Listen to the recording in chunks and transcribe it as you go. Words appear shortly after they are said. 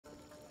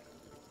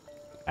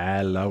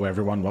Hello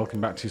everyone, welcome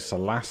back to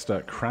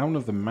Solasta Crown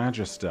of the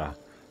Magister.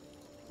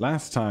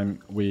 Last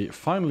time we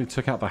finally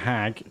took out the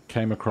hag,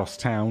 came across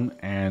town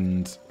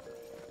and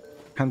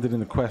handed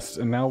in the quest,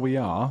 and now we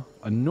are,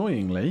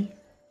 annoyingly,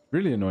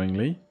 really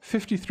annoyingly,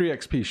 53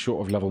 XP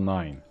short of level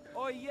 9.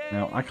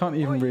 Now, I can't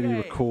even really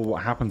recall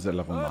what happens at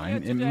level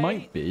 9. It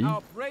might be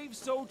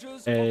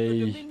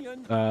a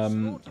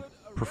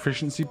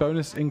proficiency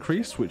bonus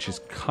increase, which is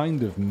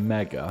kind of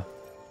mega.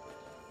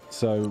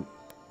 So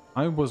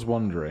I was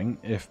wondering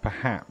if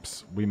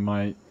perhaps we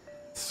might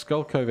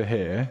skulk over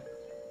here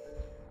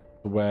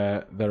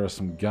where there are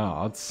some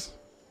guards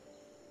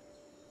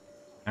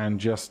and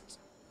just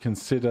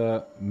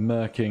consider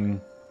murking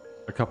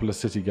a couple of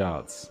city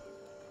guards.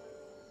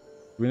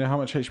 Do we know how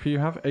much HP you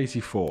have?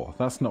 84.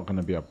 That's not going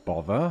to be a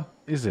bother,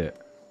 is it?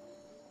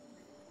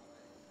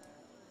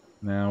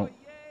 Now,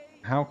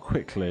 how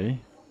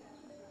quickly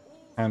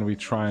can we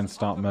try and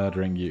start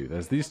murdering you?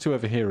 There's these two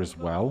over here as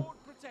well.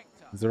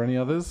 Is there any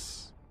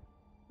others?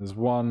 There's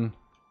one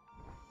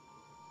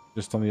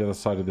just on the other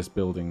side of this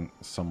building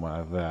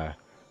somewhere there.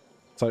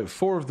 So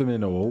 4 of them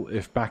in all,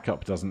 if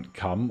backup doesn't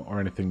come or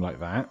anything like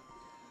that.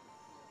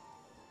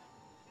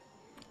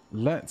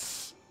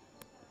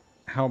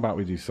 How about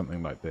we do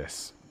something like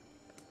this?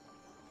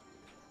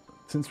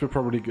 Since we're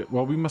probably good...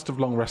 Well, we must have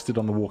long rested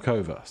on the walk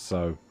over,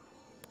 so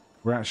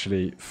we're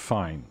actually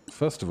fine.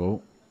 First of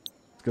all,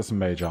 let's get some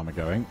mage armor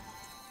going.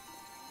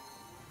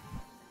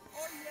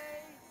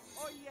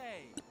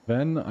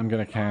 Then I'm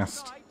going to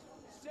cast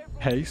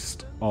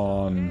haste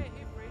on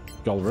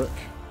Golruk.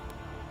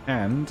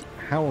 And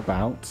how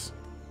about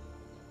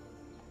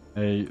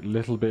a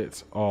little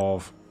bit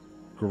of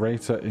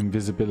greater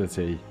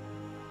invisibility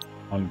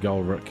on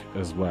Golruk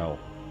as well.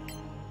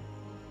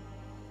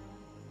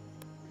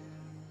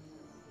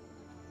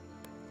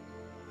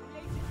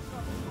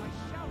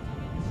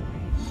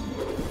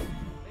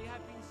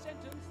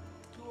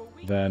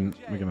 Then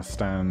we're going to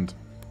stand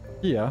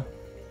here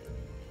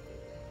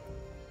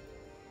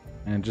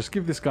and just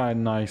give this guy a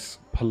nice,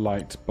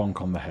 polite bonk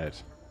on the head.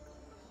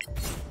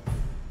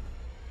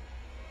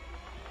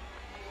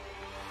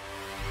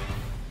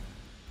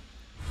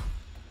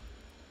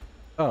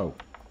 Oh.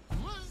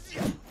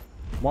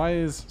 Why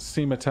is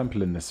Seema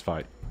Temple in this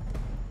fight?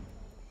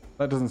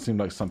 That doesn't seem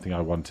like something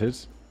I wanted.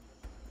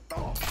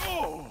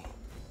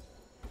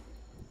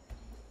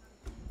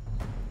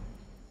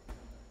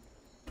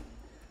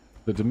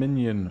 The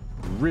Dominion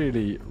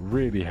really,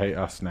 really hate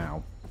us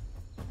now.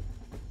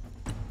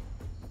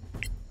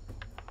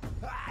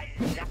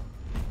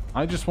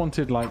 I just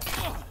wanted, like,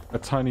 a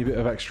tiny bit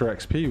of extra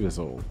XP was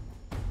all.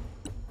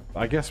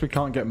 I guess we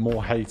can't get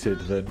more hated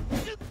than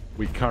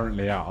we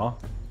currently are.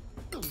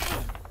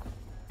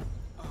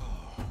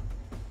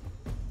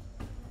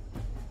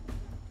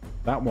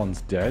 That one's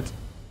dead.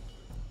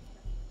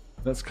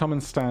 Let's come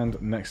and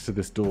stand next to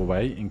this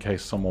doorway in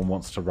case someone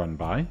wants to run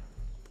by.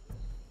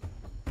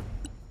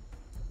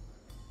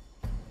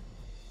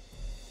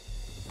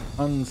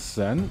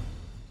 Unsent.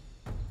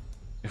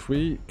 If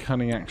we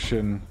cunning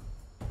action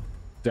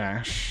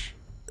dash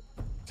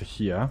to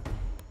here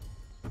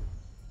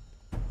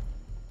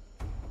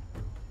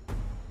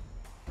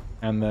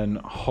and then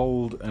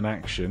hold an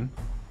action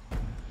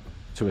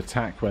to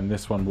attack when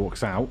this one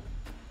walks out.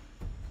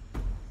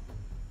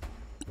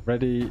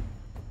 Ready,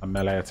 a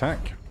melee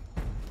attack.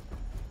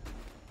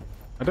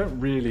 I don't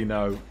really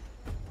know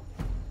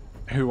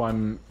who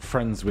I'm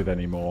friends with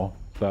anymore,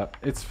 but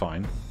it's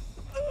fine.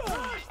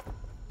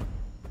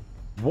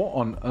 What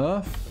on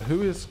earth?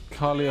 Who is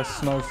Kalia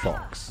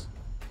Snowfox?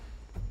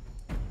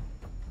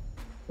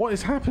 What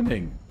is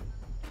happening?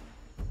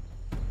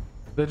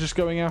 They're just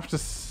going after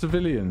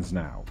civilians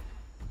now.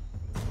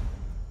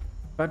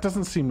 That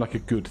doesn't seem like a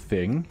good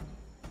thing.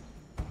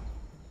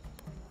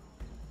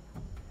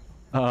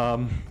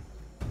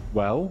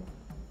 Well,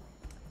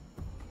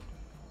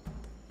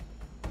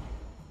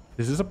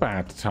 this is a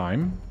bad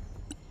time.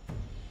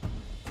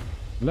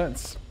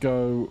 Let's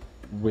go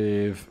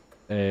with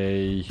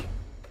a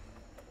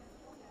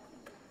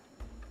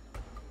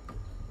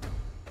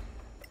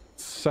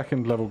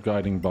second level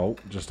guiding bolt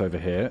just over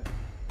here.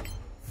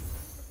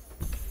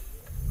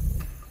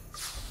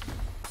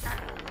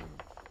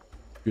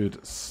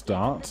 Good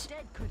start.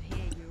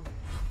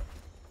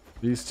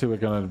 These two are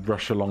going to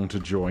rush along to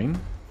join.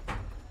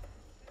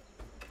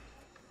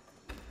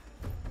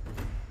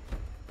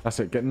 That's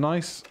it. Get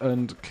nice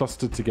and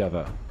clustered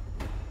together.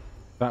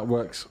 That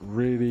works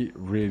really,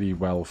 really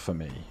well for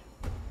me.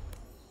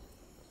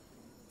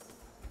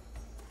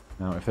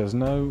 Now, if there's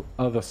no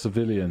other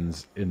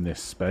civilians in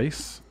this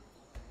space,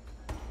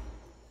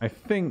 I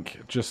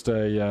think just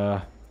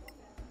a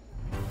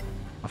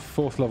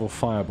 4th level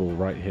fireball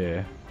right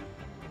here.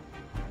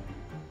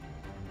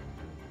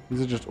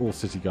 These are just all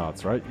city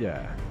guards, right?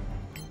 Yeah.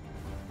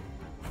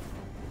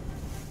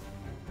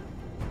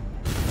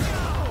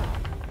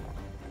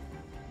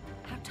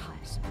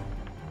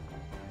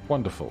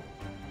 Wonderful.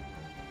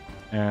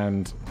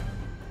 And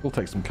we'll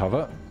take some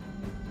cover.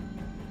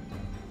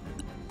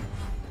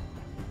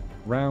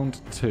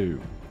 Round 2.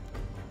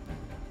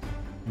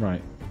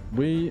 Right.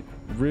 we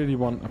really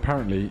want,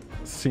 apparently,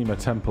 Seema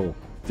Temple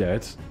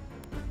dead.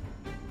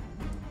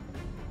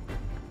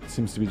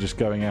 Seems to be just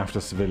going after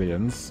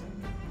civilians.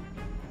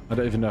 I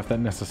don't even know if they're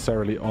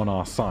necessarily on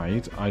our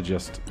side. I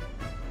just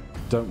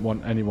don't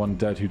want anyone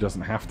dead who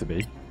doesn't have to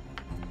be.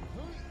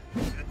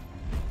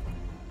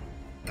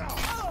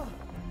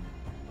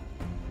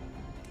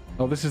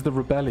 Oh, this is the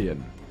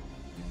rebellion.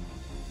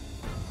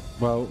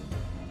 Well,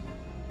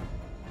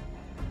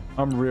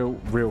 I'm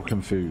real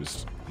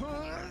confused.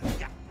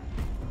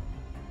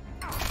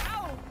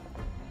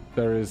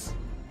 There is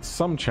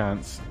some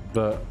chance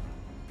that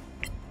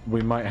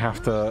we might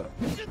have to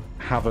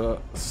have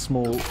a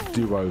small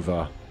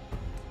do-over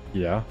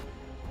here.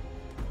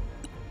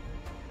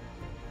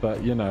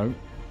 But, you know,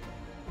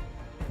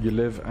 you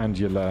live and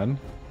you learn.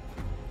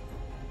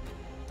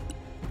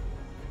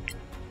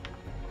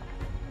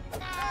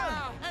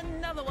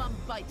 Another one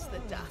bites the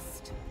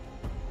dust.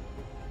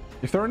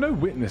 If there are no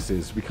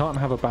witnesses, we can't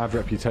have a bad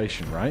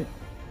reputation, right?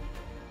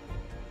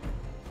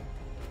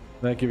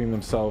 They're giving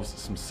themselves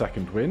some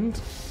second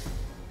wind.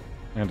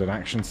 And an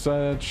action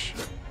surge.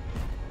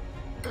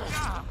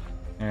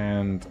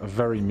 And a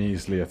very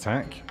measly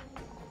attack.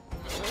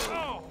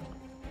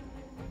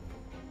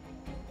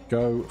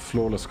 Go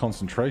flawless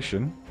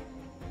concentration.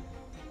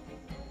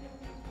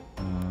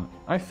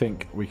 I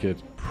think we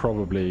could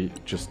probably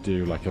just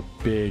do like a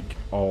big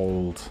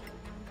old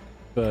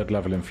 3rd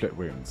level inflict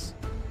wounds.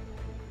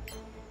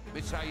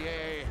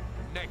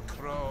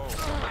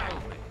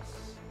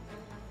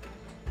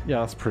 Yeah,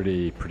 that's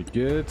pretty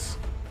good.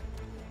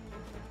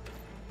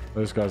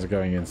 Those guys are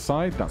going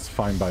inside. That's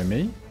fine by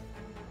me.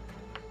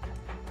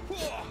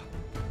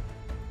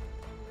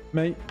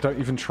 Mate, don't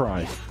even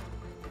try.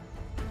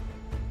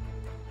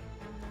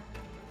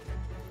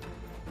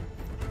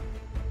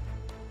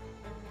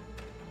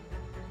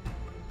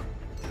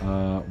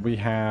 We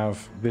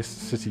have this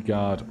city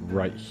guard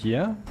right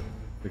here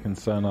to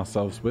concern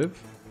ourselves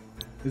with.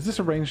 Is this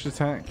a ranged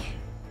attack?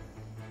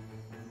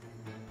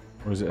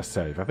 Or is it a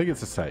save? I think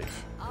it's a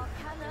save.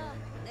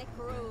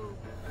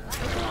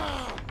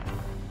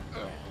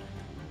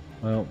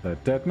 Well, they're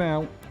dead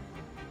now.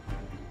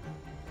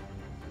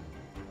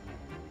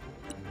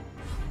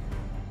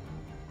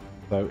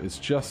 So it's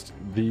just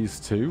these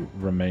two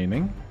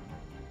remaining.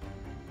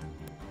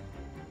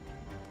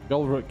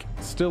 Golrick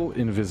still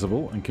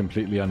invisible and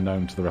completely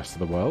unknown to the rest of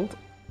the world.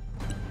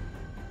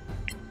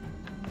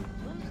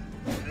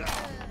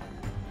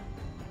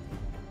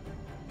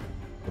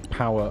 The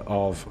power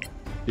of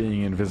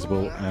being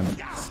invisible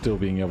and still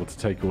being able to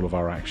take all of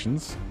our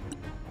actions.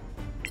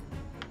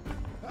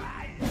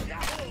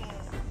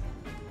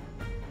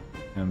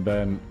 And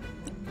then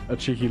a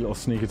cheeky little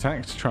sneak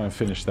attack to try and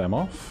finish them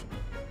off.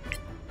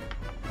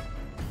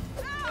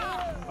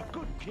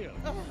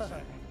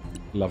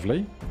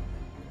 Lovely.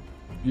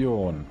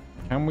 Bjorn,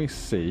 can we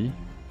see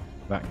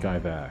that guy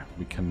there?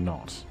 We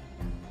cannot.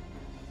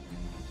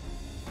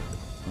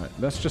 Right,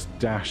 let's just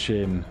dash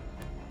in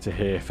to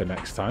here for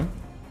next time.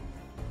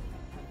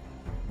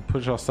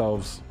 Push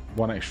ourselves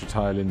one extra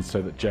tile in so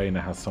that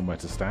Jaina has somewhere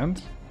to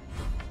stand.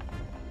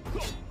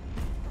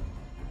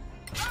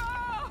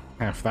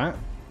 Half that.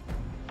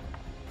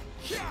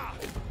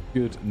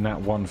 Good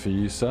nat 1 for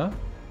you, sir.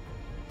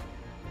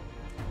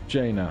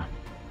 Jaina,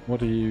 what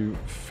do you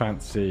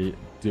fancy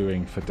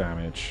doing for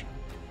damage?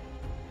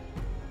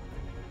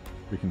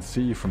 We can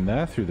see you from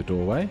there through the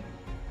doorway.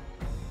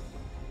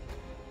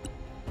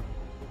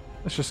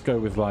 Let's just go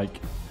with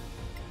like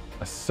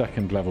a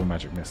 2nd level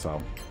magic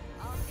missile.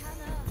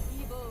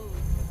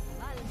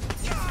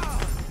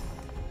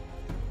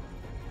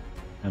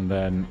 And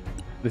then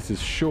this is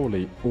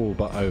surely all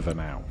but over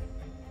now.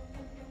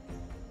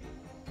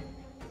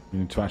 We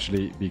need to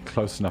actually be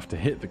close enough to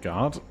hit the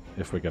guard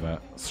if we're going to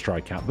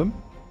strike at them.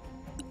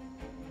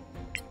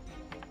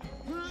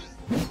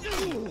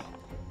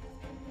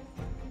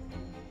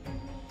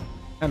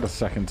 And a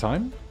 2nd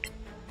time.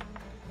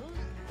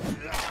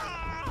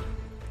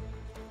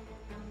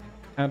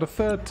 And a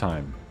 3rd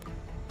time.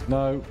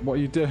 No, what are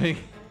you doing?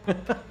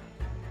 That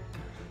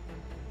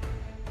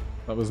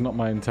was not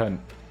my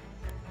intent.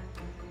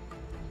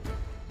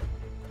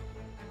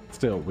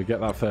 Still, we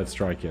get that 3rd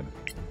strike in.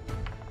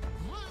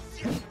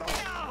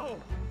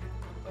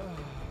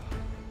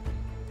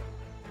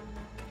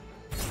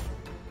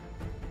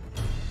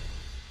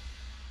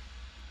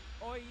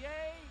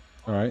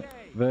 Alright,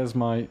 there's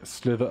my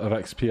slither of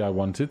XP I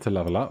wanted to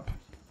level up.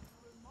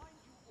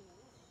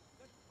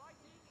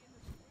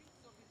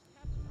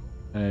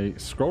 A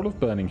Scroll of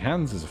Burning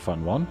Hands is a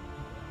fun one.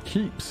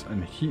 Heaps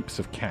and heaps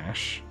of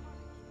cash.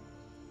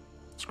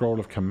 Scroll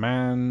of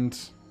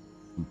Command,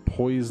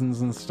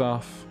 poisons and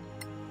stuff.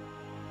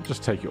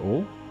 Just take it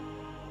all.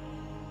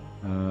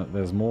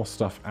 There's more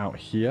stuff out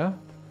here.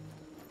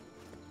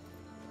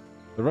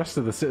 The rest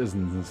of the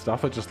citizens and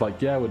stuff are just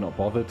like, yeah, we're not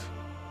bothered.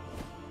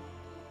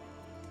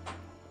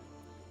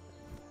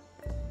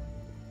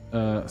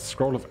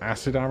 Scroll of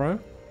Acid Arrow.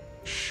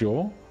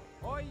 Sure.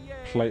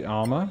 Plate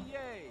armor.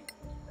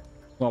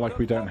 Not like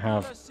we don't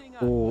have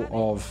all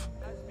of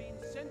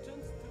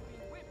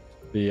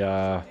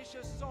the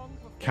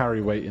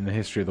carry weight in the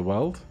history of the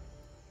world.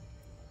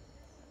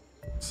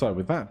 So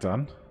with that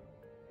done,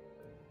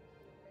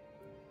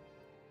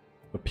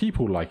 the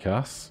people like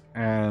us,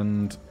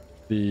 and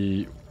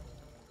the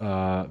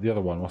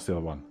other one. What's the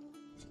other one?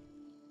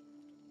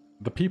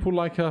 The people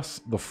like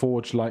us. The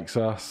Forge likes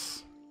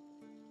us.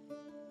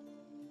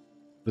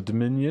 The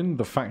Dominion,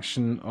 the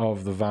faction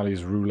of the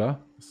Valley's ruler,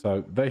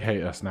 so they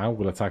hate us now,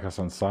 will attack us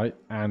on sight.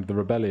 And the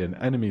Rebellion,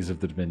 enemies of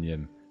the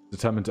Dominion,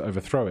 determined to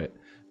overthrow it.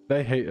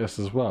 They hate us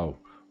as well,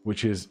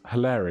 which is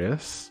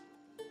hilarious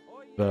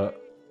that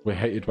we're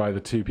hated by the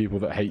two people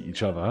that hate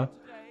each other.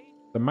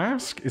 The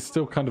Mask is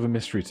still kind of a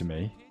mystery to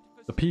me.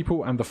 The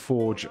people and the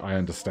Forge I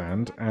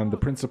understand, and the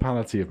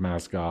Principality of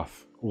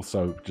Masgarth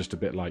also just a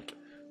bit like,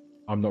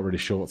 I'm not really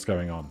sure what's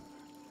going on.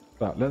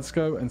 But let's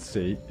go and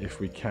see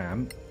if we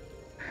can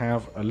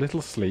have a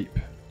little sleep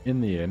in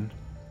the inn.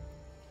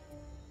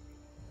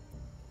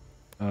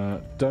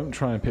 Don't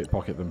try and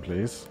pickpocket them,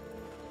 please.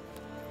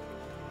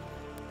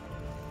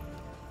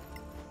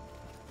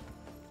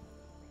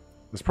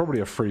 There's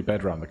probably a free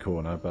bed around the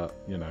corner, but,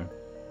 you know.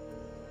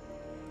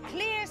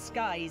 Clear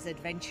skies,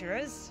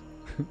 adventurers.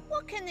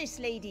 What can this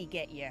lady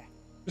get you?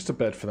 Just a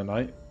bed for the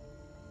night.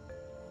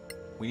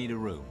 We need a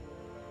room.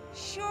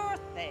 Sure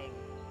thing.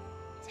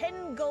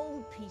 10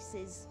 gold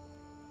pieces.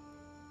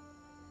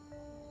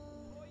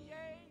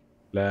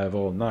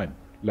 Level 9.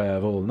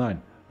 Level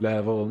 9.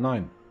 Level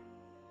 9.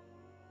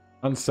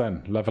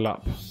 Unsen, level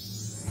up.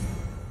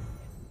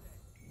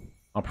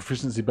 Our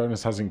proficiency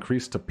bonus has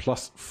increased to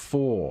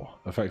 +4.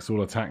 Affects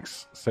all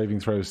attacks, saving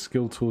throws,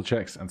 skill tool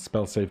checks, and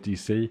spell save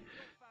DC.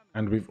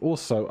 And we've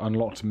also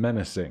unlocked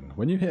Menacing.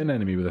 When you hit an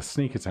enemy with a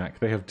sneak attack,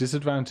 they have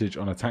disadvantage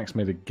on attacks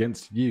made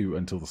against you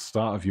until the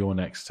start of your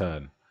next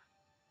turn.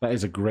 That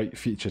is a great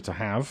feature to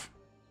have.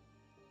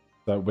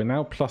 So we're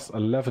now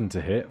 +11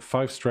 to hit,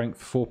 5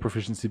 strength, 4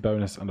 proficiency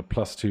bonus, and a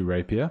 +2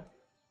 rapier.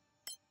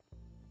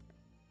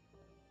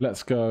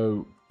 Let's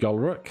go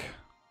Gulrook.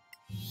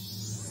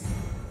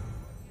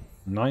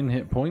 9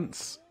 hit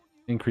points,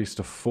 increased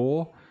to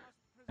 4,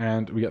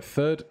 and we get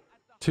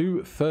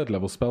 2 third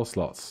level spell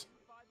slots.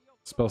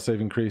 Spell save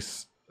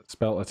increase,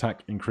 spell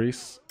attack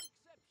increase,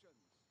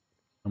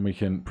 and we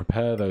can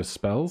prepare those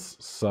spells.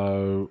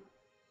 So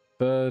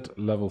 3rd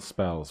level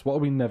spells. What are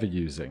we never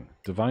using?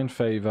 Divine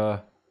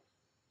Favor,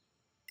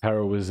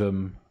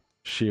 Heroism,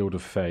 Shield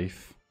of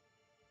Faith.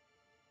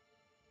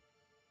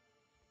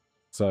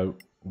 So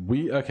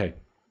we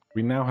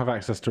now have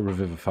access to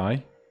Revivify.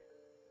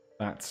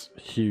 That's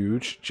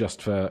huge,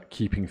 just for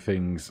keeping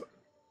things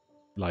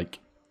like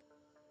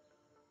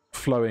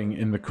flowing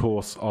in the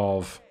course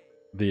of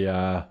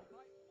the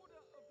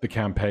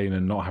campaign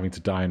and not having to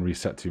die and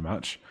reset too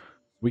much.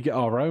 We get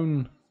our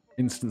own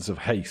instance of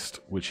haste,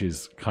 which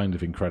is kind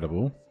of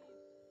incredible.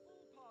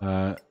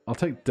 I'll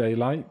take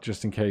Daylight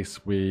just in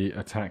case we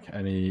attack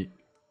any...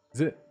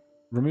 Is it?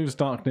 Removes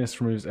darkness,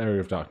 removes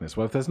area of darkness.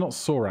 Well, if there's not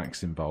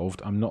Sorax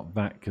involved, I'm not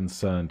that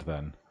concerned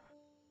then.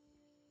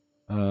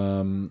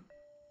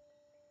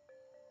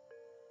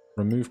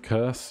 Remove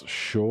curse,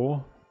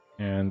 sure.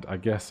 And I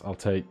guess I'll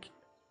take...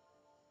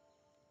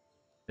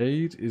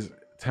 Aid is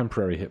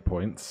temporary hit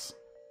points.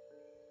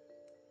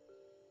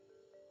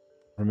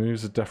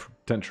 Removes a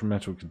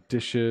detrimental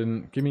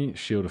condition. Give me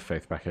Shield of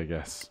Faith back, I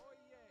guess.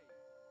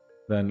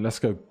 Then let's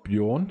go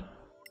Bjorn.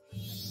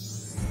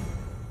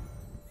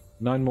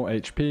 9 more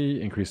HP,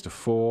 increased to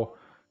 4.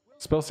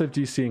 Spell save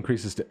DC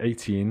increases to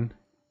 18.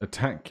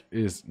 Attack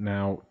is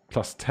now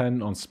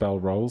 +10 on spell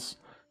rolls.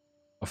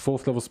 A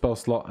 4th level spell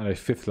slot and a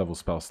 5th level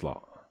spell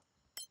slot.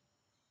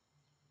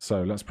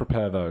 So let's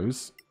prepare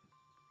those.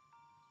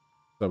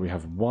 So we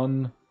have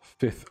 1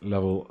 5th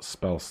level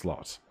spell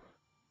slot.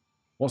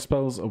 What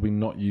spells are we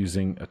not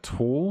using at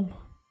all?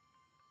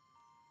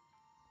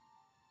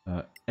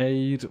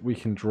 Aid we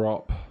can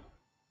drop.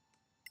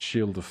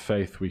 Shield of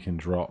Faith we can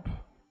drop.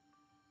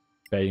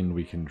 Bane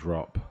we can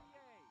drop.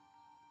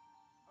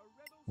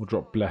 We'll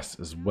drop Bless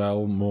as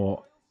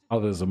well.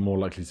 Others are more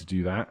likely to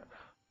do that.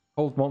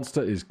 Hold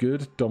Monster is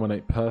good.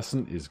 Dominate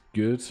Person is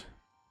good.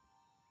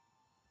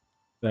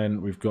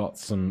 Then we've got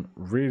some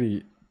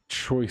really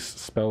choice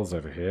spells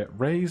over here.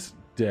 Raise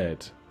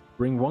Dead.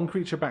 Bring one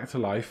creature back to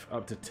life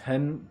up to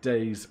 10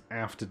 days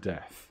after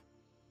death.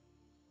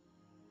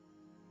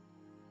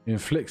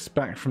 Inflicts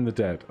back from the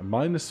dead. A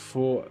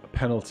 -4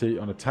 penalty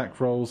on attack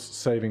rolls,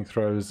 saving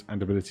throws,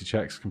 and ability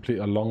checks. Complete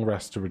a long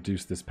rest to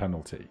reduce this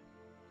penalty.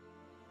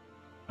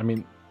 I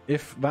mean,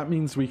 if that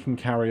means we can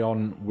carry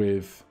on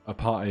with a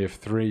party of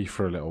 3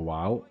 for a little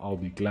while, I'll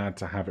be glad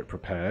to have it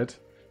prepared.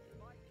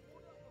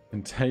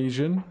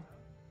 Contagion.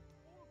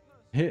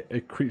 Hit a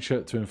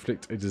creature to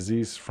inflict a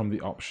disease from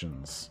the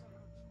options.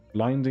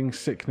 Blinding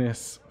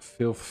Sickness,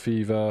 Filth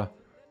Fever,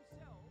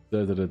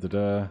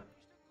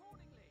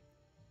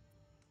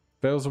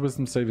 Fails a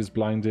wisdom save is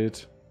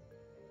blinded.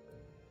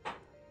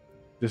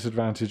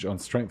 Disadvantage on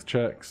strength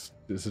checks.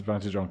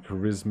 Disadvantage on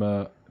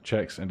charisma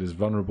checks and is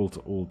vulnerable to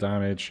all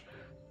damage.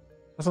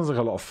 That sounds like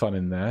a lot of fun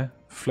in there.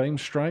 Flame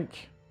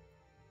Strike.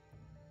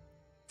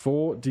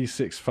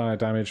 4d6 fire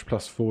damage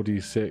plus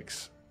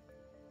 4d6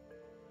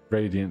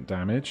 radiant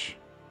damage.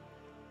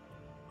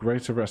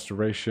 Greater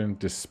restoration,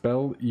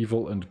 dispel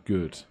evil and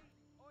good.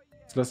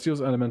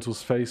 Celestials,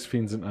 elementals, face,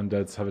 fiends and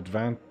undeads have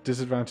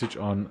disadvantage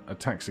on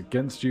attacks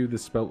against you.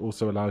 This spell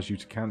also allows you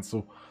to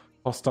cancel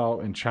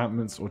hostile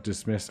enchantments or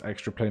dismiss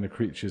extraplanar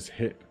creatures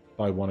hit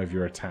by one of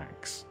your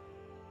attacks.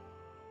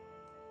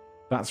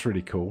 That's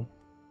really cool.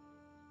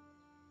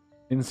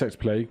 Insect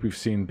Plague we've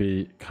seen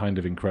be kind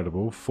of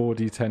incredible.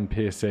 4d10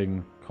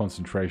 piercing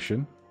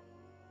concentration.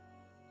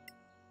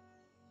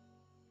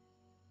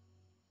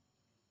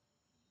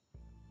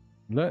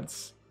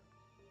 Let's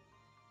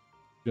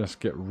just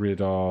get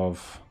rid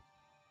of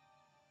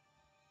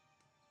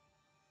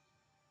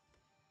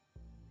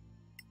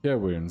Cure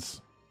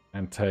Wounds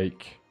and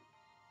take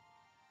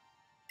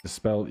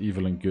Dispel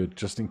Evil and Good,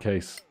 just in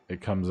case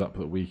it comes up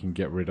that we can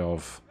get rid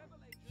of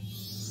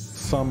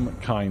some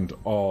kind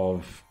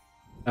of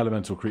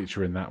elemental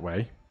creature in that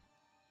way.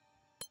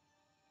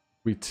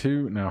 We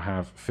too now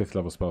have 5th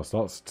level spell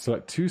slots.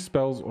 Select 2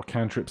 spells or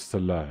cantrips to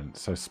learn.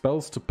 So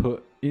spells to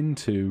put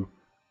into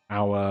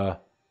our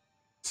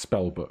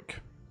spell book.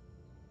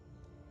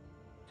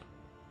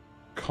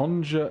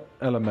 Conjure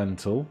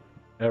Elemental,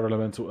 Air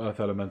Elemental, Earth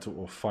Elemental,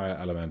 or Fire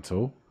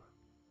Elemental.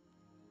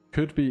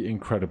 Could be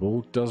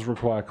incredible. Does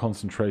require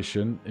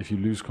concentration. If you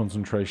lose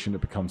concentration,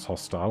 it becomes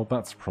hostile.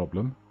 That's a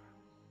problem.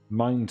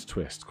 Mind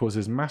Twist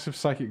causes massive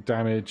psychic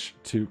damage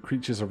to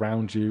creatures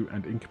around you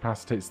and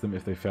incapacitates them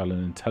if they fail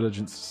an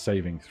intelligence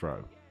saving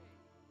throw.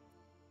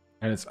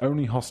 And it's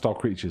only hostile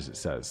creatures, it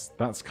says.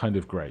 That's kind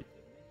of great.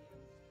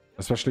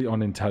 Especially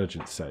on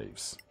intelligence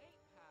saves.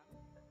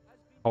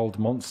 Hold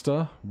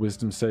Monster,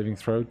 Wisdom saving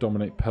throw.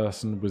 Dominate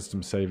Person,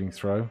 Wisdom saving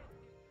throw.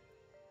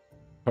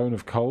 Cone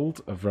of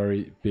Cold, a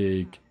very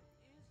big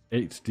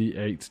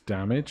 8d8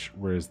 damage,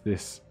 whereas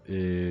this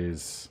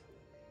is...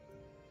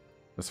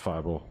 That's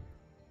Fireball.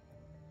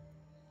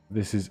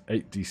 This is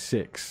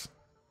 8d6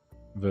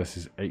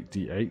 versus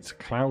 8d8.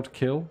 Cloud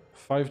Kill,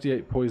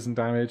 5d8 poison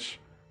damage.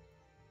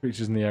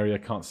 Creatures in the area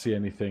can't see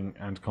anything,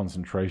 and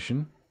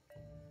concentration.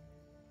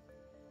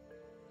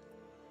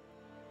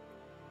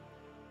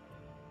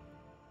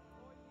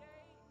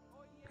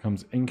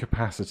 Becomes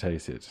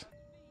incapacitated.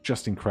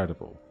 Just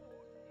incredible.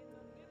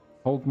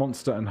 Hold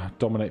Monster and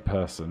Dominate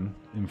Person.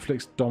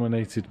 Inflicts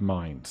Dominated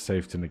Mind.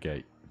 Save to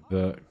negate.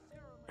 The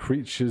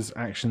creature's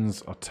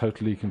actions are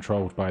totally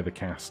controlled by the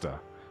caster.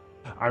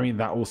 I mean,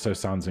 that also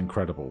sounds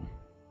incredible.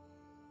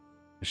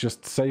 It's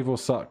just save or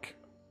suck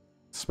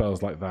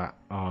spells like that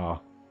are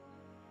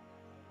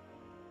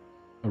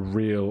a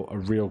real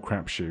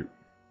crapshoot.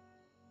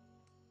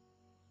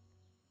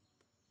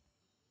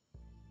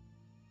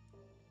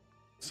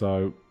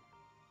 So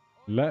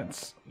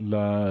let's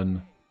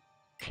learn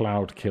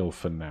Cloud Kill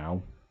for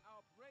now.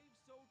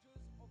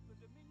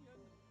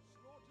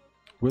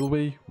 Will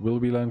we? Will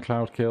we learn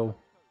Cloud Kill?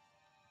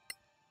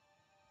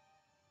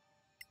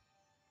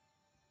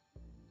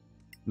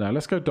 No,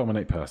 let's go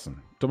Dominate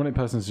Person. Dominate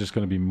Person is just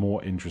going to be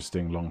more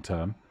interesting long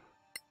term.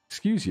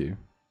 Excuse you.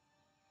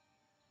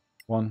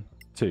 1,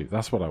 2.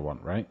 That's what I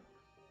want, right?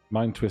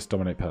 Mind Twist,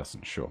 Dominate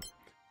Person. Sure.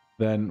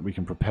 Then we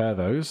can prepare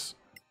those.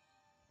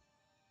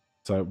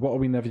 So what are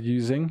we never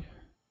using?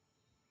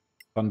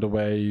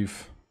 Thunderwave.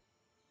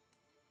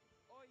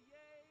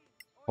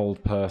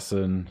 Hold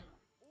Person.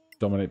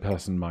 Dominate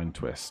Person, Mind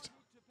Twist.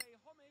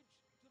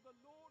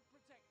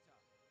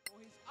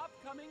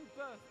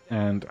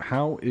 And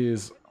how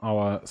is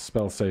our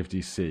spell save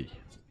DC?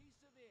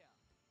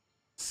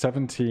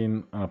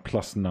 17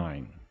 plus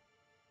 9.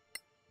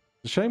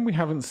 It's a shame we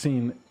haven't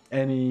seen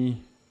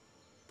any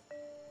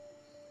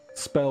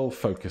spell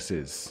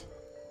focuses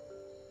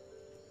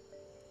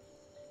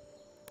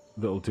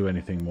that'll do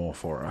anything more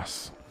for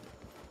us.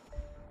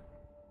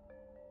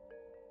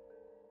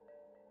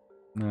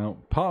 Now,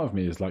 part of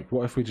me is like,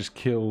 what if we just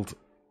killed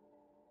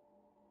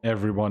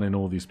everyone in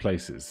all these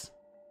places?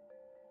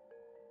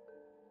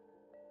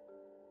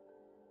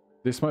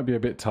 This might be a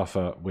bit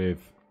tougher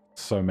with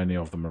so many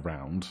of them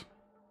around.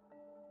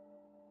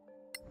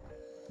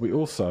 We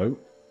also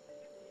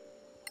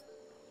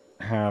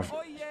have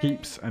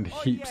heaps and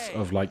heaps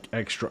of like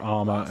extra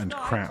armor and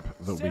crap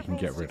that we can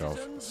get rid of.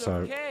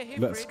 So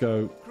let's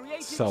go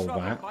sell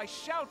that. By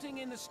shouting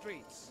in the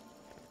streets.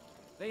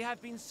 They have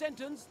been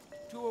sentenced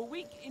to a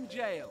week in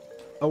jail.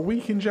 A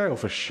week in jail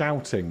for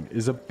shouting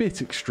is a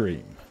bit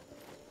extreme.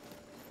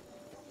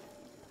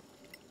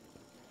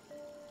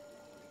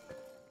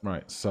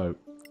 Right, so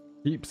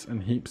heaps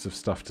and heaps of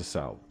stuff to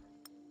sell.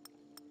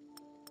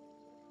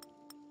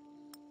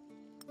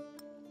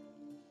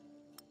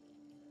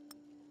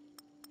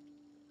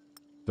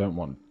 Don't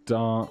want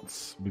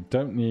darts. We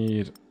don't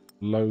need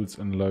loads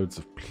and loads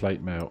of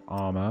plate mail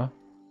armor.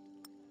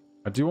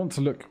 I do want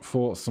to look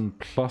for some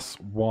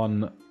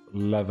 +1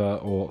 leather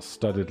or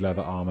studded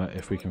leather armor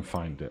if we can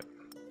find it.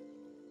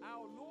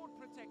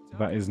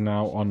 That is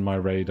now on my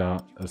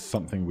radar as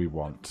something we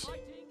want.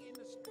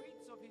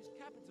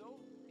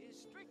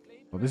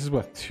 Well, this is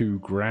worth 2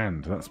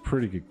 grand. That's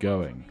pretty good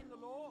going.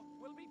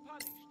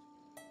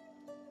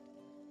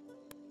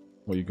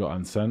 what you got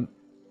unsent.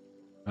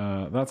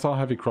 That's our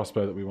heavy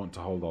crossbow that we want to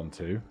hold on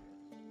to.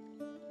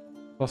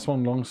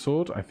 +1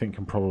 longsword, I think,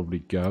 can probably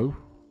go.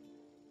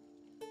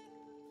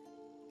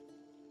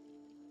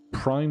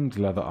 Primed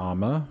leather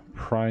armor,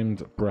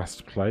 primed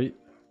breastplate.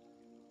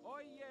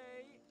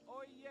 Oyez,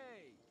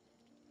 oyez.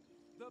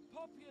 The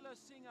popular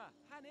singer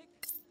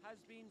Hannick has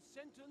been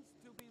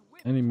sentenced to be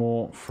whipped. Any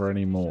more for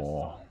any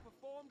more?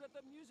 Performed at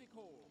the music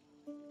hall.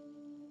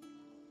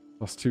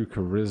 +2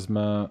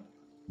 charisma,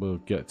 we'll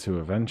get to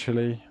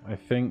eventually, I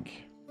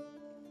think.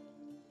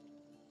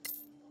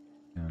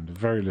 And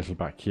very little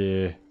back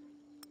here.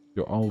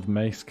 Your old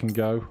mace can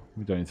go.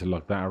 We don't need to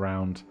lug that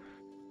around.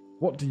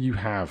 What do you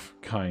have,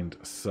 kind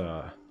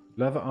sir?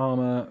 Leather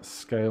armor,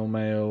 scale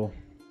mail,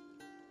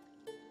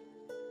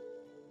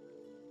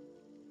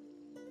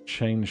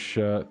 chain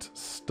shirt,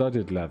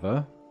 studded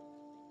leather.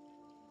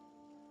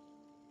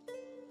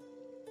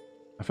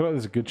 I feel like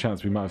there's a good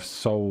chance we might have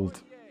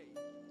sold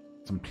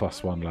some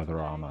 +1 leather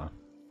armor.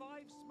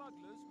 5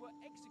 smugglers were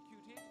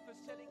executed for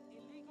selling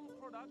illegal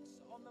products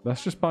on the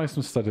Let's just buy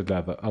some studded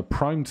leather.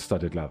 Primed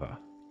studded leather.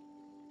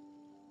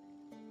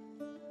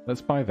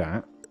 Let's buy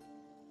that.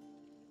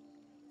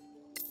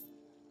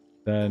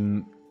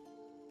 Then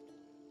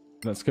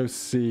let's go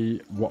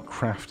see what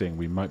crafting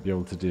we might be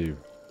able to do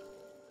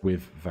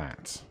with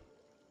that.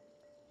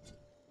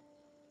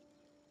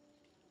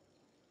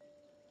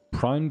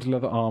 Primed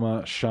leather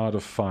armor, shard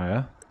of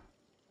fire.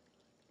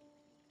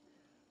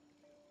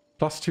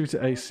 +2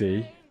 to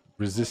AC,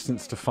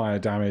 resistance to fire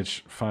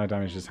damage. Fire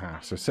damage is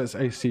half. So it sets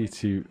AC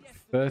to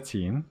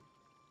 13.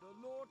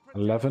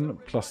 11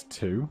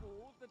 +2.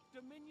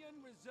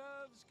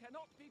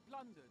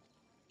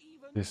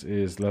 This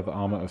is leather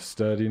armor of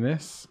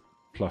sturdiness,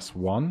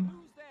 +1.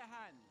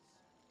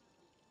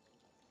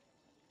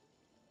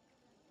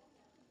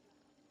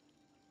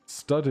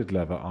 Studded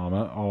leather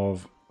armor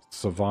of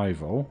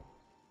survival,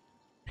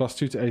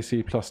 +2 to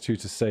AC, +2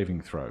 to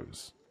saving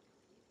throws.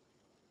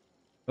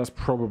 That's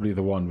probably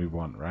the one we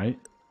want, right?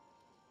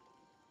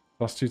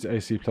 +2 to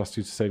AC, +2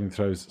 to saving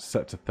throws,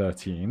 set to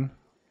 13.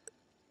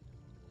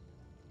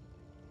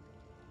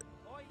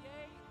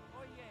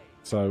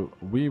 So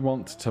we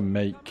want to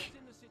make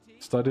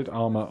studded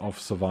armor of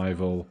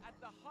survival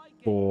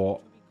for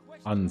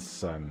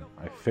Unsen,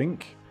 I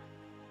think.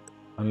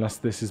 Unless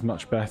this is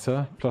much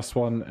better.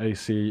 +1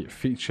 AC,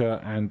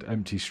 feature and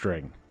empty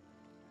string.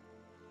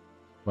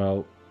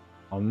 Well,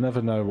 I'll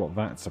never know what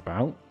that's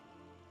about.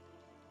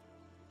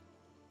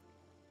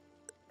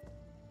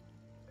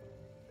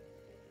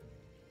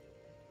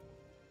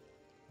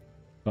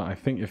 But I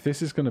think if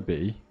this is going to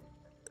be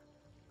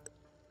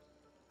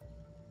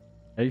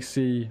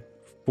AC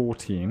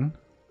 14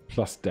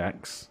 plus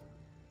Dex,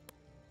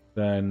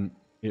 then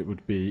it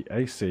would be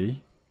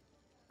AC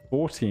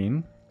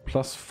 14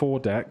 plus 4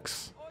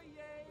 Dex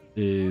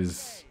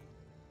is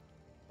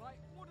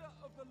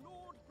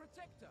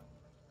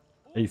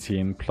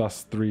 18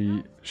 plus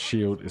 3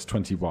 shield is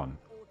 21,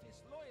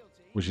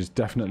 which is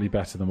definitely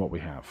better than what we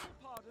have.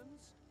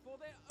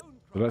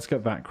 So let's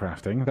get that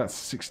crafting. That's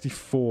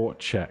 64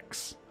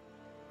 checks.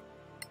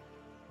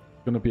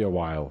 It's going to be a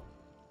while.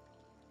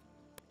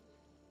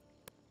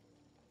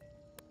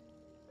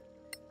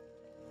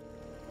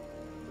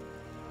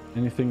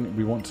 Anything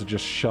we want to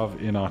just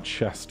shove in our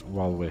chest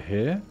while we're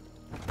here?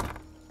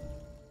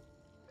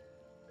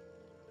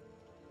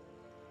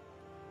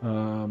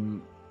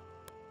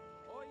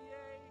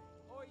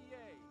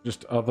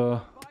 Just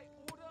other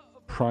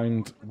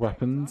primed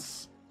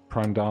weapons,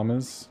 primed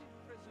armors.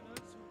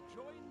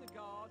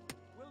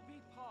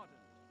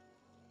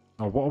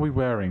 Oh, what are we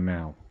wearing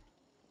now?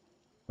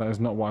 That is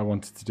not what I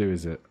wanted to do,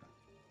 is it?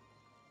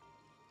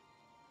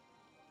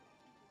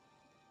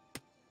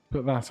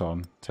 Put that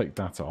on, take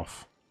that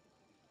off.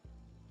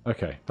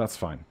 Okay, that's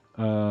fine.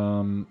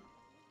 None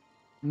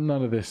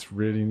of this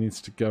really needs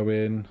to go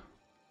in.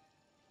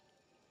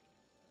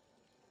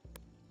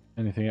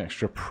 Anything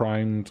extra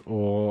primed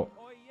or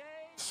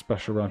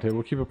special around here?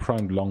 We'll keep a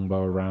primed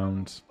longbow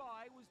around.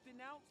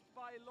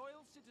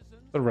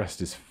 The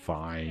rest is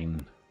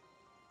fine.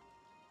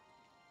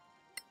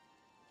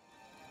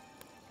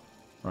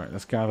 Right,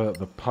 let's gather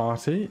the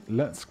party.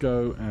 Let's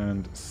go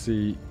and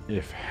see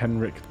if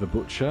Henrik the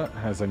Butcher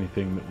has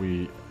anything that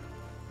we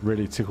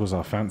really tickles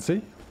our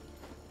fancy.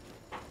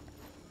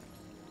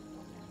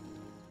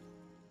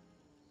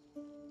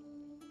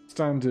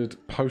 Standard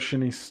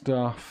potion-y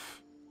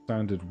stuff,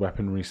 standard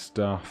weaponry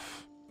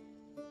stuff,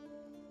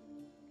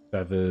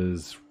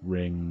 feathers,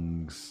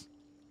 rings.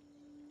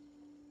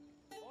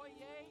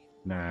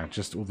 Nah,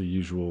 just all the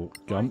usual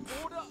gumph.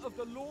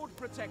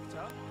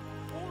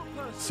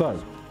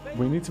 So,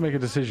 we need to make a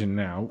decision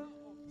now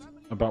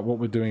about what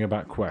we're doing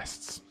about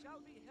quests.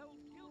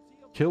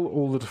 Kill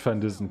all the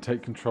defenders and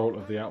take control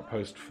of the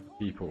outpost for the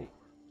people.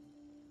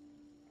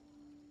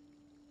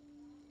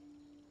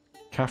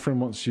 Catherine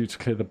wants you to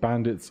clear the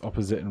bandits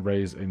opposite and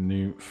raise a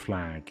new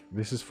flag.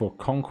 This is for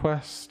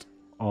conquest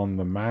on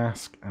the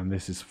mask, and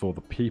this is for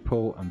the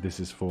people, and this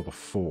is for the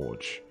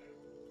forge.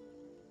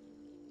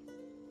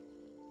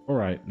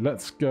 Alright,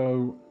 let's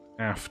go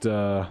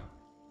after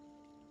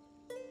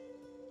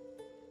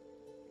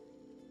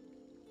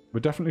We're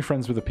definitely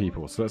friends with the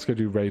people, so let's go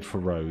do raid for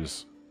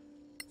Rose.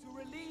 To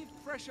relieve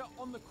pressure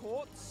on the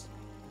courts,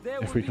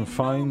 there If will we can be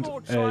find no more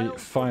a trials for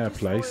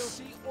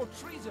fireplace, disloyalty or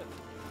treason.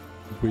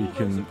 we All those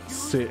can accused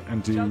sit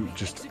and shall do be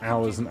just executed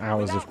hours and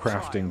hours of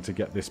without crafting trial. to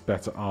get this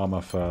better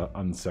armor for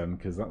Unsen,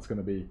 because that's going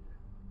to be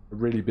a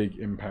really big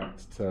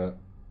impact to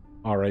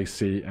our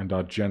AC and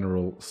our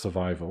general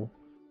survival.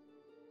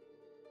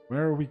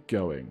 Where are we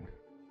going?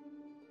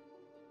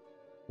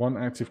 One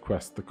active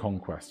quest, the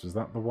Conquest. Is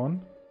that the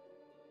one?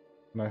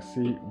 Can I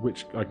see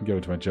which... I can go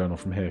into my journal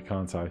from here,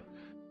 can't I?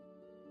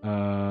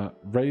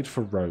 Raid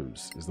for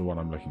Rose is the one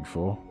I'm looking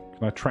for.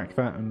 Can I track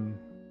that and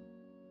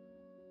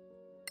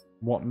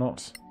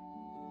whatnot?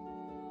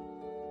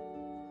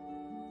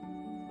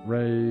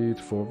 Raid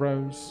for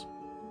Rose.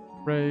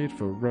 Raid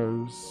for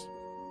Rose.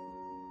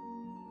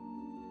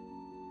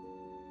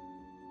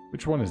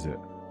 Which one is it?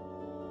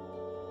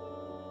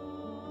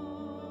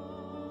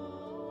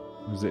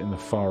 Or is it in the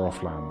far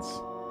off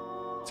lands?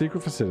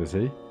 Secret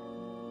Facility.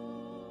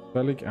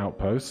 Velig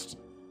Outpost.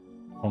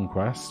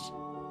 Conquest.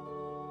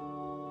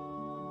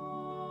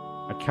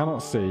 I cannot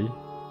see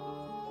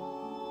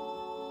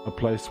a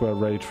place where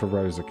Raid for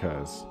Rose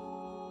occurs.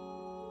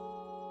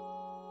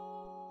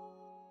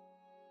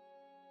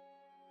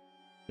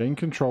 Gain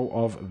control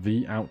of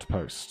the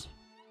outpost.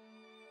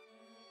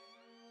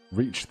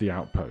 Reach the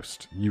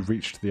outpost. You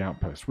reached the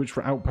outpost. Which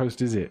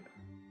outpost is it?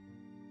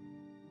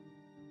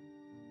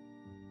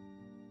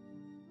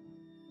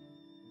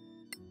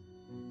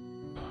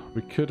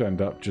 We could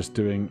end up just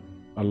doing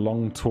a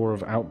long tour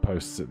of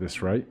outposts at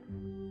this rate.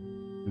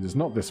 It is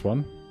not this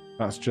one.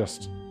 That's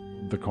just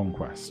the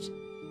Conquest.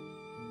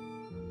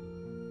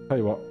 Tell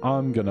you what,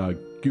 I'm gonna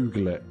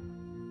Google it.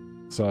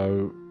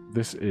 So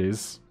this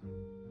is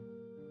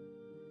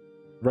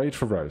Raid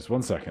for Rose.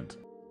 1 second.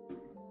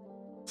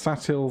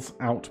 Satil's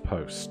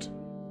Outpost.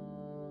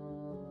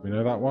 We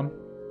know that one?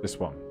 This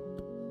one.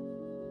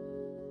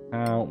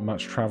 How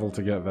much travel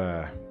to get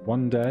there?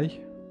 1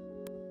 day?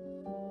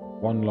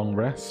 1 long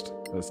rest.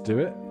 Let's do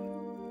it.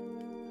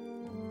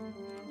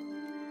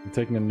 I'm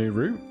taking a new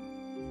route.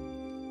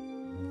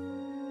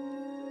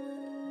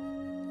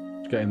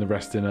 Getting the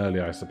rest in early,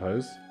 I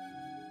suppose.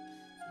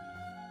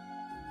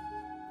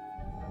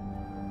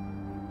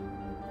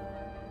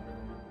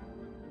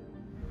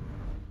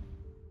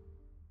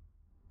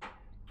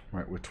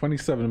 Right, we're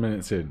 27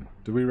 minutes in.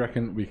 Do we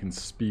reckon we can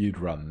speed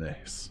run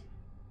this?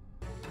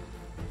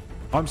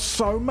 I'm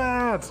so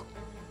mad!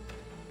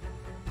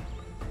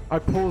 I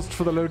paused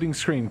for the loading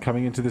screen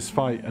coming into this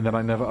fight, and then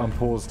I never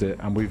unpaused it,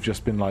 and we've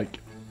just been, like,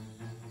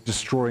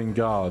 destroying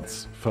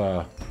guards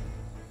for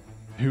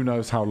who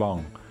knows how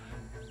long.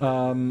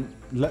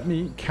 Let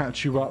me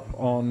catch you up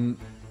on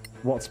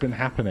what's been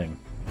happening.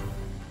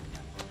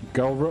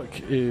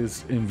 Gulrook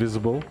is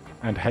invisible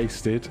and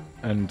hasted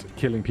and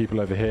killing people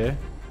over here.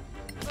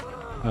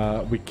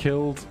 We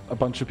killed a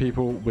bunch of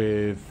people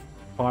with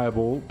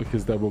Fireball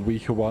because there were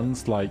weaker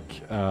ones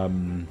like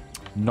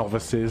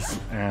novices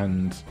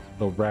and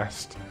the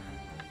rest.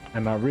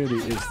 And now really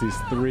it's these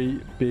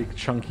 3 big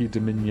chunky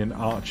Dominion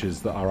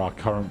archers that are our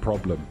current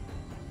problem.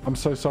 I'm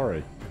so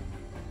sorry.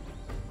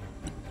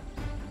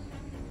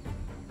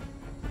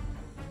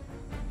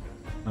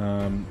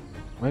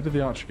 Where did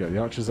the archer go? The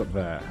archer's up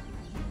there.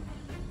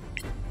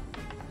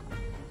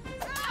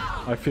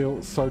 I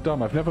feel so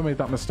dumb. I've never made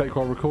that mistake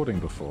while recording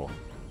before.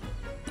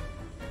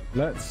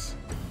 Let's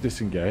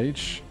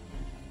disengage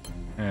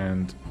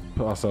and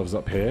put ourselves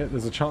up here.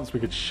 There's a chance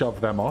we could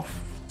shove them off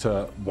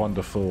to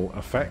wonderful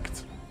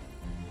effect,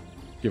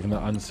 given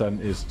that Unsen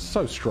is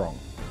so strong.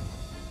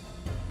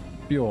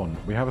 Bjorn,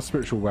 we have a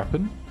spiritual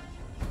weapon,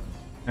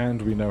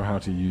 and we know how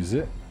to use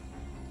it.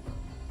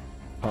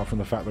 Apart from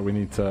the fact that we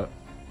need to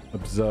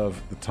observe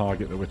the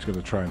target that we're going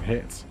to try and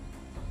hit.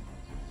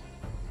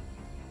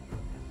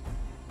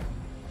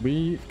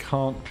 We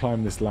can't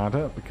climb this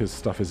ladder because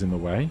stuff is in the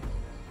way.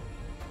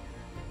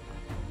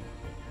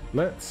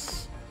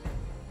 Let's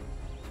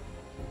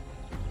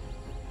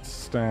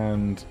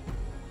stand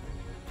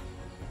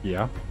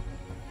here.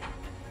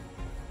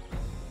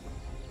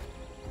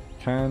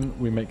 Can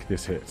we make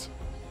this hit?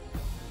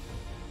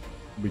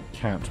 We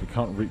can't. We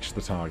can't reach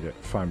the target.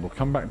 Fine, we'll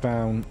come back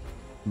down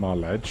from our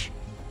ledge.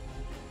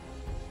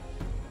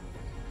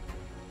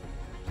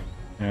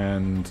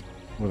 And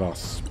with our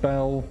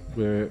spell,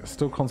 we're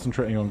still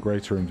concentrating on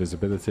greater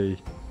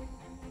invisibility.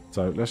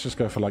 So let's just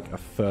go for like a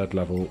 3rd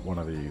level one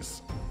of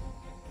these.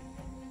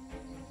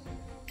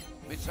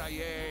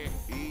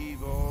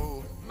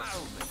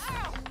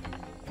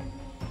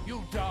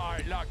 You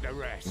die like the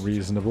rest.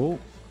 Reasonable.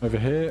 Over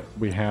here,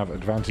 we have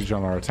advantage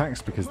on our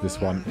attacks because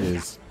this one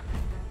is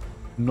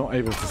not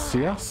able to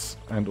see us.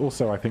 And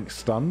also, I think,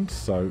 stunned.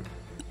 So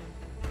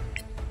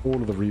all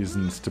of the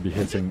reasons to be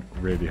hitting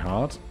really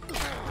hard.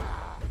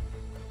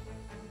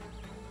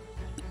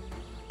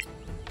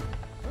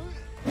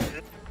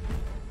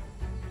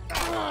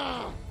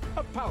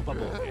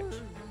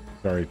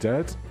 Very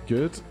dead.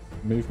 Good.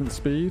 Movement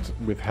speed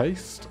with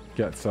haste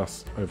gets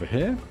us over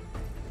here.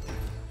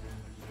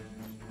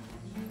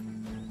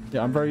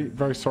 Yeah, I'm very,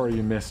 very sorry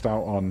you missed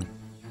out on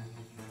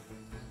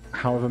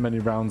however many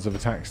rounds of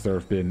attacks there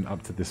have been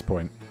up to this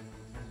point.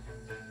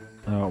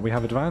 We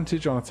have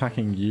advantage on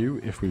attacking you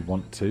if we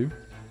want to.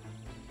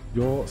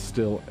 You're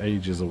still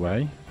ages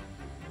away.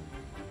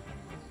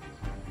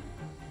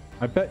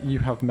 I bet you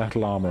have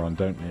metal armor on,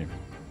 don't you?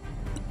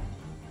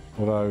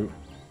 Although,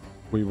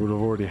 we would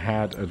have already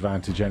had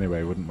advantage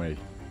anyway, wouldn't we?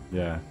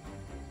 Yeah.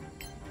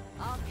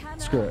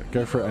 Screw it,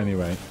 go for it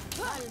anyway.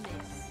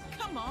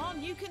 Come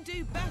on, you can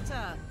do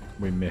better.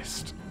 We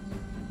missed.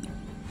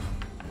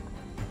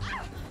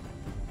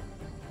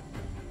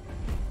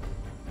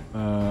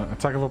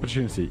 Attack of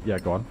opportunity. Yeah,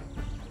 go on.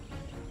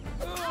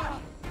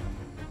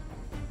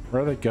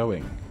 Where are they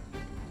going?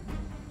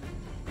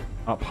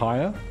 Up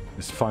higher?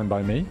 It's fine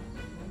by me.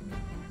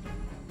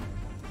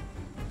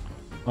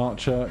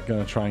 Archer,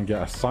 gonna try and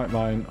get a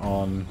sightline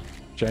on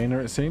Jaina,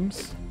 it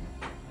seems.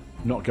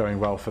 Not going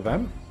well for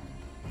them.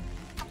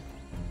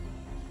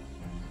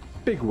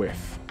 Big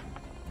whiff.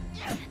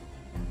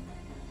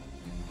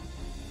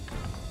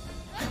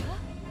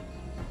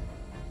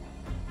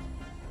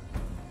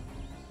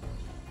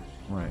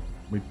 Right.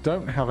 We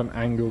don't have an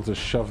angle to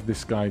shove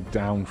this guy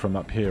down from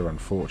up here,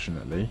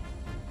 unfortunately.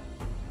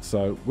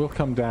 So we'll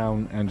come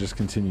down and just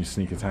continue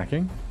sneak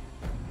attacking.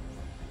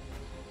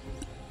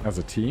 As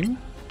a team.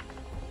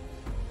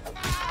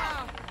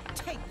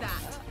 Take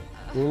that.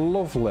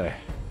 Lovely.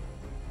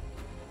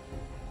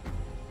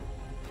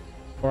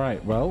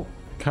 Alright, well,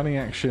 cunning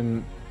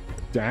action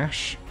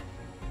dash.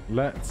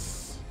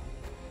 Let's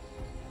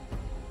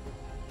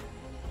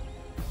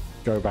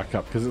go back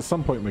up, because at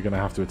some point we're going to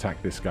have to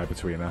attack this guy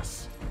between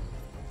us.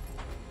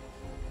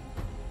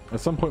 At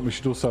some point we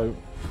should also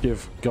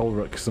give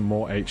Golruk some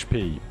more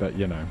HP, but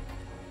you know,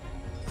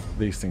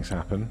 these things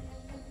happen.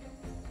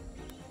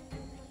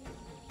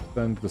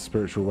 Send the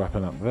spiritual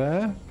weapon up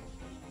there.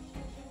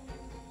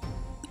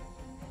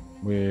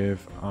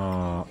 With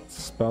our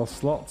spell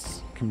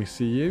slots. Can we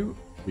see you?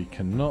 We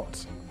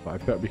cannot, but I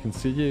bet we can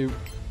see you.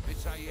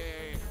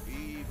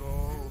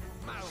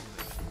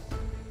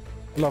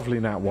 Lovely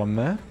nat 1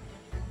 there.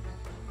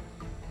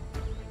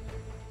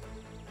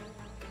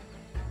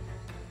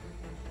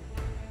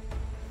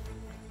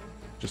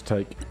 Just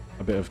take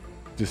a bit of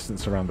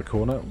distance around the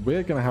corner.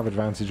 We're going to have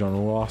advantage on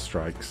all our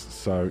strikes,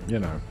 so, you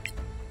know.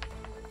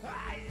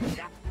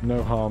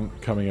 No harm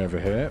coming over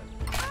here.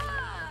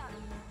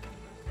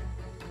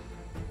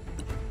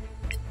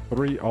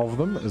 3 of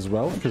them as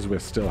well, because we're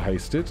still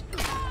hasted.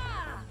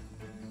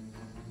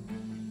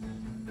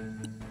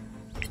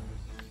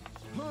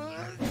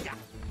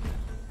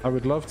 I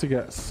would love to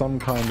get some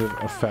kind of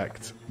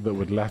effect that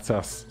would let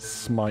us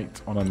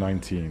smite on a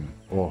 19,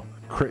 or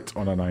crit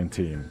on a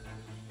 19.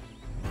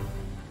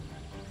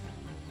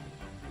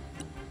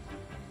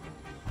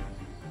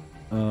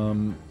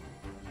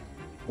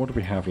 What do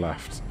we have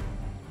left?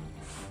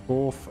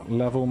 4th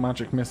level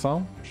magic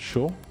missile?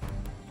 Sure.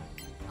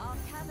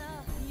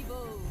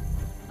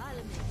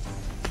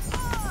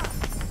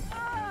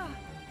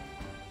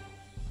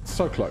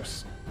 So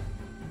close.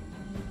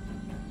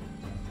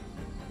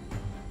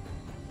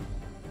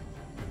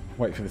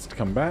 Wait for this to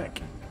come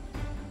back.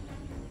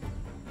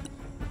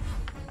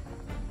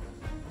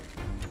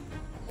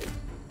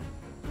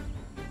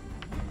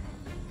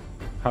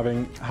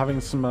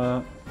 Having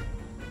some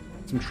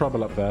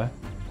trouble up there.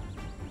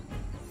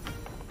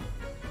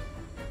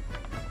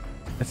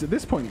 It's at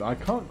this point that I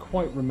can't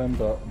quite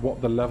remember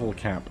what the level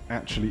cap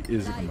actually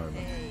is at the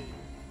moment.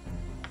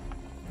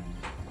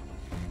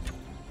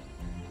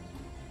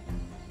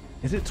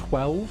 Is it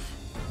 12?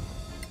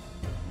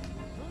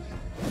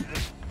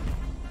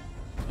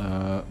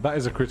 That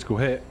is a critical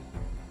hit.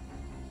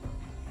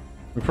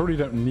 We probably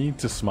don't need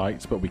to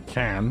smite, but we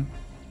can.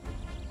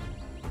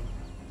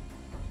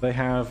 They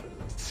have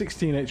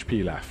 16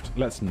 HP left.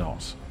 Let's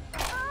not.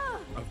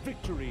 A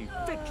victory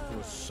fit for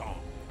a song.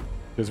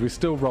 Because we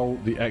still roll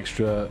the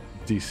extra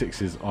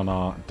d6s on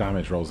our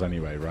damage rolls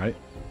anyway, right?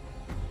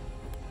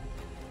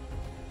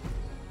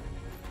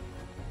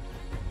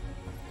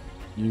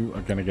 You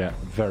are going to get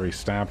very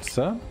stabbed,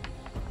 sir.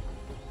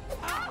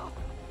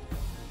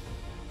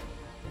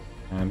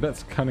 And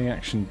let's cunning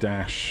action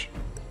dash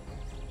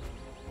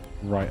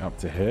right up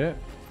to here.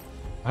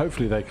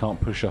 Hopefully they can't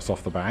push us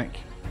off the back.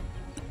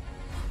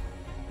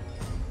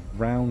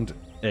 Round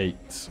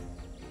 8.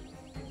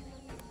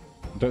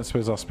 I don't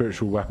suppose our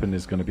spiritual weapon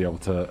is going to be able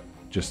to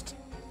just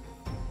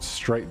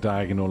straight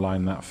diagonal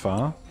line that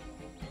far.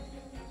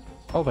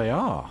 Oh, they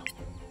are.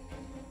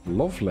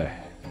 Lovely.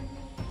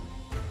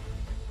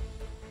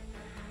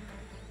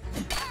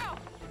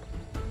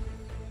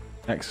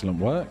 Excellent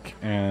work.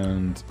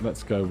 And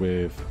let's go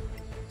with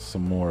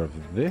some more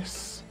of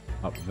this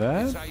up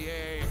there.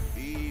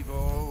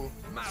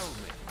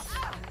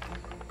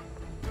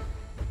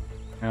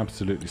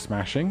 Absolutely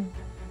smashing.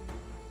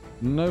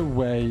 No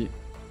way...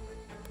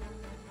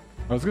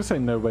 I was going to say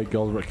no way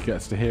Golruk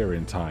gets to here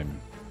in time,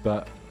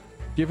 but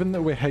given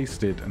that we're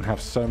hasted and have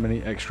so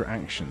many extra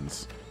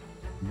actions,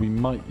 we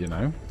might, you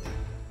know.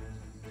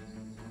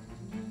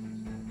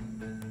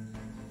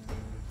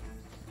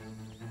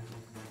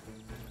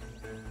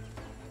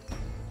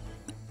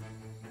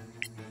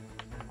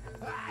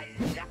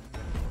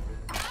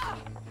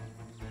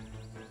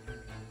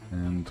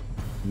 And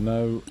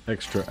no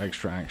extra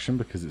action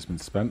because it's been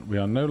spent. We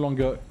are no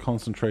longer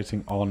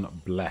concentrating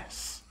on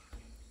bless.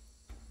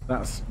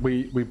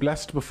 We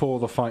blessed before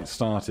the fight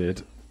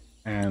started,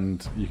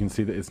 and you can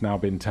see that it's now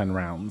been 10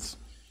 rounds.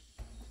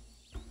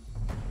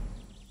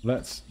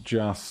 Let's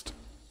just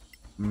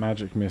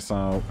magic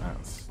missile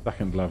at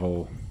 2nd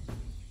level.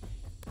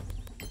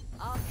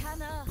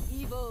 Arcana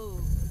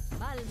Evo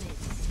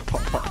Malmit.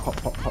 Pop, pop, pop,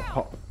 pop, pop,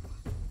 pop.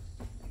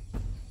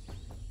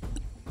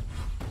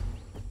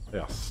 They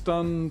are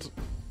stunned.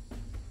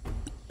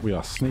 We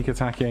are sneak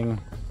attacking.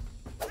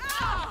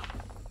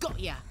 Got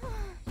ya.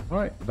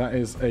 Alright, that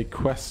is a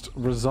quest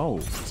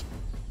resolved.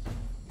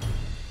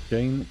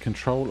 Gain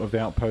control of the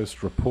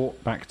outpost.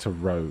 Report back to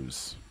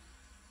Rose.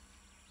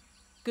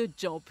 Good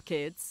job,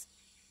 kids.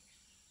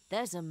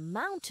 There's a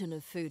mountain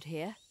of food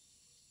here.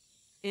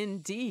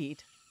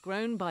 Indeed.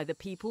 Grown by the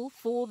people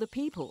for the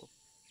people.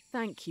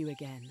 Thank you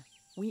again.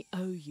 We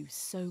owe you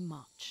so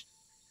much.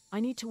 I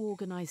need to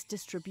organize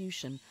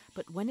distribution,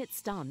 but when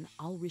it's done,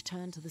 I'll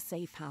return to the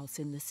safe house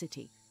in the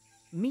city.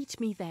 Meet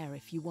me there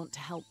if you want to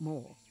help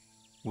more.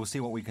 We'll see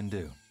what we can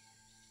do.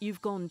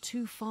 You've gone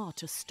too far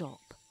to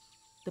stop.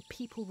 The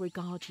people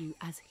regard you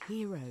as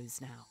heroes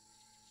now.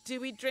 Do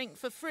we drink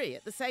for free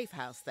at the safe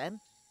house then?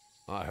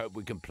 I hope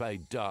we can play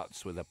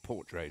darts with a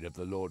portrait of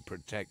the Lord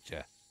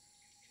Protector.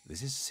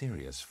 This is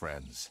serious,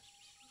 friends.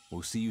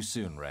 We'll see you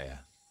soon, Rhea.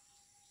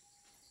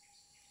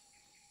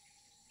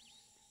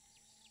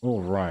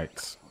 All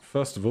right.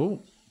 First of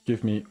all,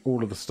 give me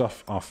all of the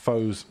stuff our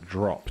foes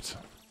dropped.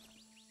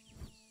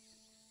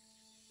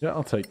 Yeah,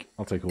 I'll take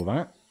all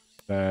that.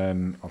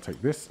 Then I'll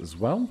take this as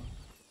well.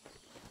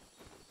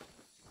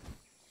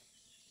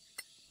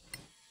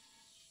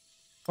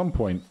 At some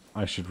point,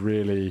 I should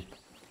really...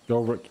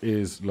 Golric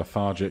is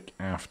lethargic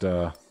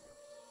after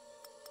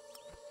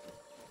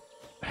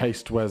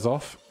haste wears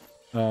off.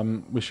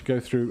 We should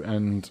go through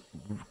and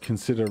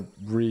consider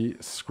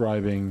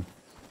re-scribing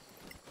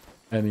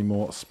any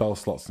more spell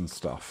slots and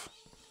stuff.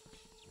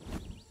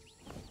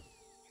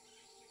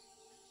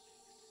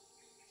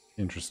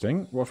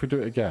 Interesting. What if we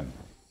do it again?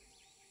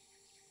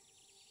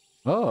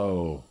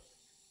 Oh.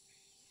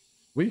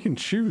 We can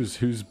choose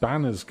whose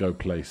banners go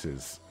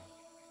places.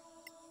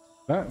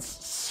 That's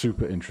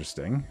super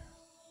interesting.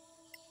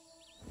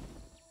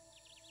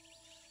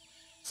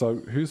 So,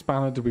 whose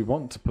banner do we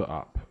want to put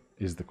up,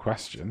 is the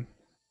question.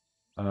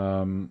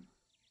 Does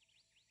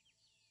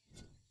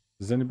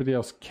anybody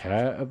else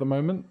care at the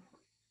moment?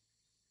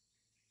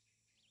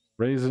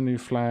 Raise a new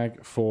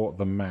flag for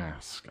the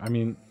mask. I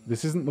mean,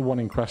 this isn't the one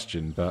in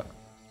question, but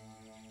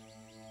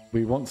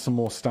we want some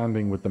more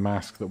standing with the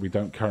mask that we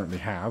don't currently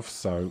have,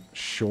 so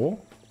sure.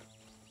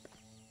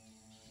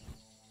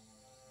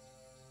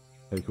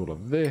 Take all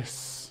of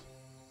this.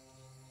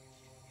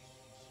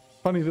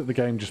 Funny that the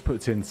game just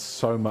puts in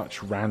so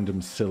much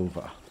random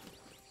silver.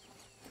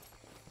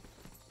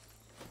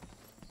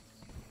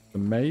 The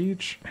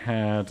mage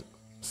had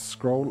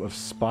Scroll of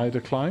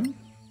Spider Climb.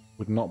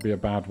 Would not be a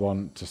bad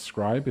one to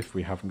scribe if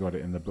we haven't got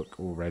it in the book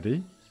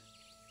already.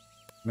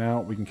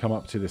 Now we can come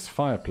up to this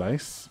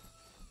fireplace.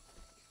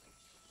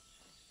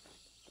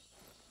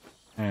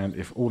 And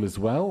if all is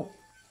well...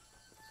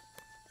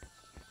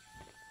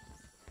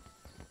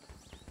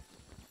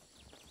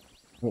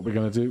 what we're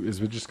going to do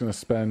is we're just going to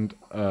spend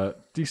a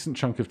decent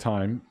chunk of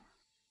time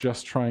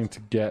just trying to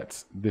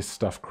get this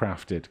stuff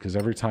crafted. Because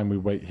every time we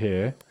wait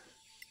here,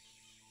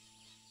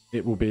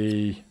 it will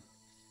be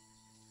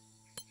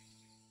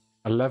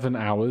 11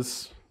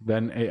 hours,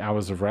 then 8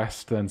 hours of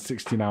rest, then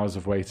 16 hours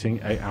of waiting,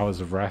 8 hours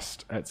of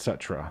rest,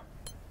 etc.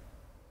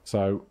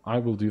 So I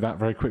will do that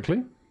very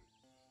quickly.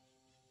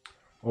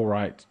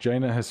 Alright,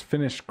 Jaina has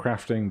finished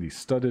crafting the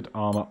studded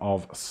armor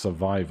of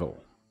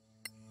survival.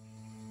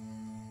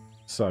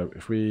 So,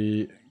 if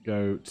we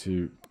go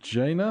to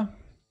Jaina,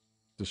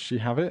 does she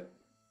have it?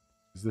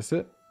 Is this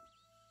it?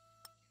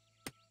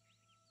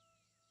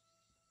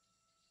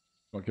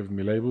 Not giving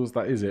me labels.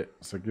 That is it.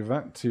 So, give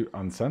that to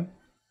Unsen.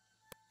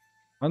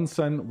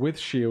 Unsen with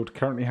shield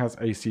currently has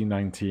AC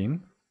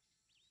 19.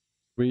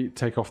 We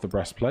take off the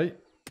breastplate.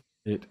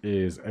 It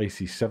is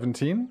AC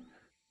 17.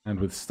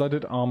 And with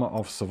studded armor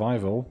of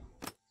survival,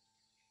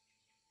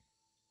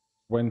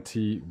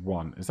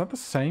 21. Is that the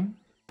same?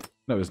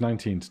 No, it's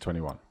 19 to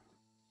 21.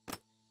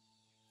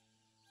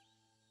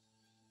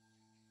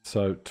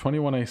 So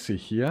 21 AC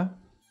here,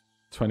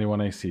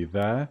 21 AC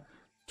there,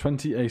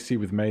 20 AC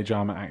with mage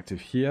armor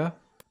active here,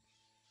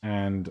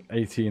 and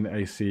 18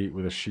 AC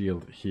with a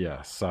shield here.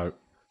 So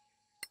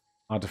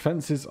our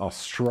defenses are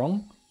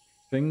strong,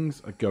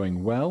 things are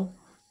going well,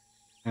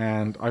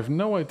 and I've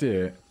no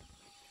idea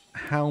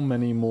how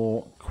many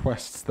more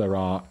quests there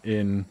are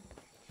in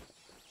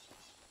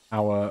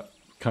our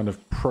kind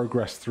of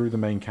progress through the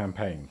main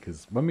campaign.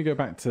 Because when we go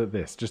back to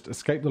this, just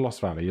escape the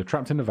Lost Valley, you're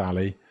trapped in a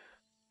valley.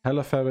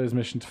 Hela Fairway's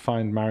mission to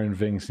find Marion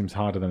Ving seems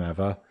harder than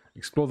ever.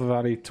 Explore the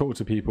valley, talk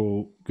to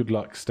people, good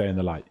luck, stay in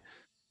the light.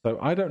 So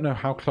I don't know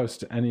how close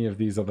to any of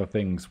these other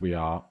things we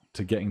are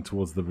to getting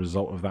towards the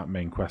result of that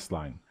main quest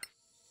line.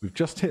 We've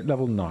just hit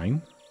level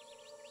 9.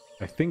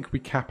 I think we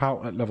cap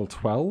out at level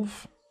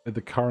 12 at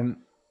the current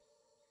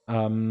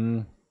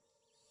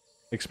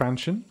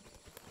expansion.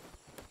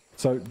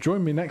 So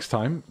join me next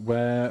time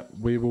where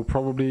we will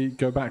probably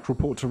go back,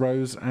 report to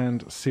Rose,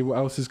 and see what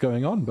else is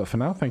going on. But for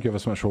now, thank you ever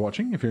so much for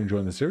watching. If you're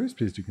enjoying the series,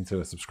 please do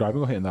consider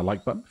subscribing or hitting that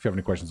like button. If you have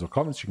any questions or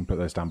comments, you can put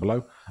those down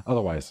below.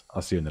 Otherwise,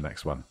 I'll see you in the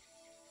next one.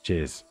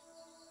 Cheers.